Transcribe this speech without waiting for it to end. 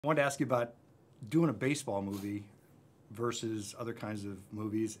I wanted to ask you about doing a baseball movie versus other kinds of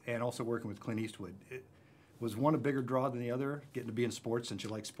movies, and also working with Clint Eastwood. Was one a bigger draw than the other, getting to be in sports since you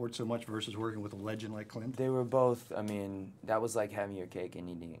like sports so much, versus working with a legend like Clint? They were both, I mean, that was like having your cake and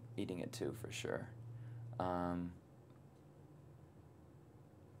eating it too, for sure.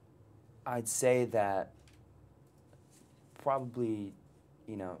 I'd say that probably,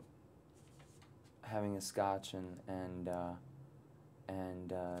 you know, having a scotch and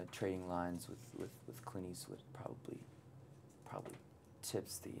trading lines with Clint Eastwood probably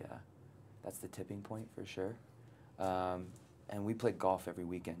tips the that's the tipping point for sure. And we played golf every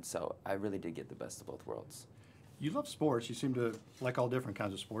weekend, so I really did get the best of both worlds. You love sports. You seem to like all different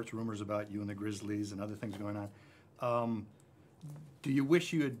kinds of sports. Rumors about you and the Grizzlies and other things going on. Do you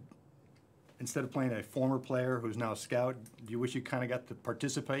wish you had, instead of playing a former player who's now a scout, do you wish you kind of got to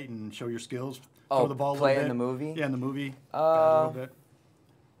participate and show your skills? Throw the ball play a little in bit? the movie? Yeah, in the movie. A little bit.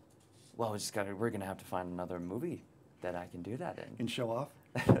 Well, we're gonna have to find another movie that I can do that in. And show off?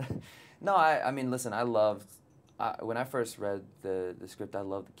 No, I mean, listen, when I first read the script, I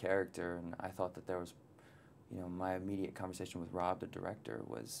loved the character, and I thought that there was, you know, my immediate conversation with Rob, the director,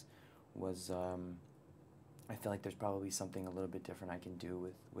 was I feel like there's probably something a little bit different I can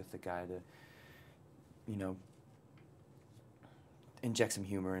do with the guy to, you know, inject some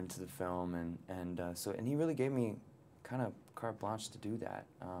humor into the film, and he really gave me kind of carte blanche to do that.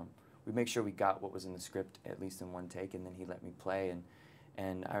 We make sure we got what was in the script at least in one take, and then he let me play.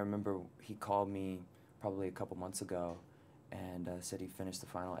 And I remember he called me probably a couple months ago and said he finished the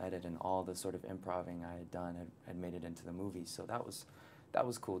final edit, and all the sort of improving I had done had made it into the movie. So that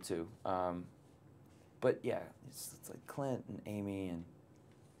was cool too. But yeah, it's like Clint and Amy and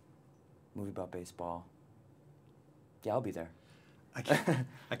movie about baseball. Yeah, I'll be there. I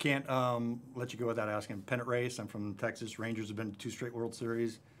can't let you go without asking. Pennant race. I'm from Texas. Rangers have been to 2 straight World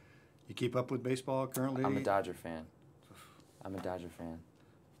Series. You keep up with baseball currently? I'm a Dodger fan. I'm a Dodger fan.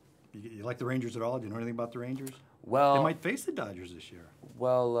 You like the Rangers at all? Do you know anything about the Rangers? Well, they might face the Dodgers this year.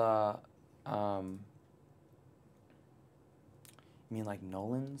 Well, you mean like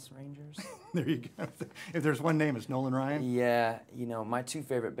Nolan's Rangers? There you go. If there's one name, it's Nolan Ryan? Yeah, you know, my 2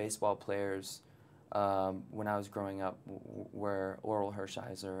 favorite baseball players when I was growing up were Orel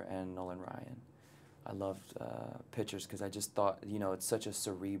Hershiser and Nolan Ryan. I loved pitchers because I just thought, you know, it's such a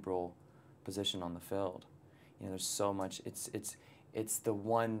cerebral position on the field. You know, there's so much. It's the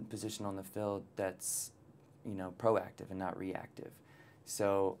one position on the field that's, you know, proactive and not reactive.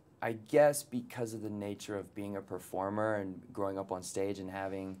 So I guess because of the nature of being a performer and growing up on stage and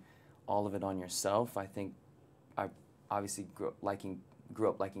having all of it on yourself, I think I obviously grew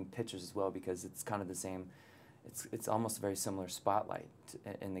up liking pitchers as well, because it's kind of the same. It's almost a very similar spotlight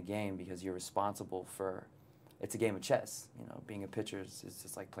in the game, because you're responsible for. It's a game of chess. You know, being a pitcher is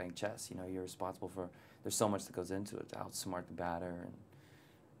just like playing chess. You know, you're responsible for. There's so much that goes into it to outsmart the batter,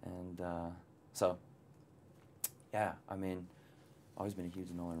 and so yeah. I mean, always been a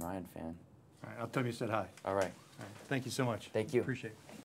huge Nolan Ryan fan. All right, I'll tell him you said hi. All right. All right. Thank you so much. Thank you. Appreciate it.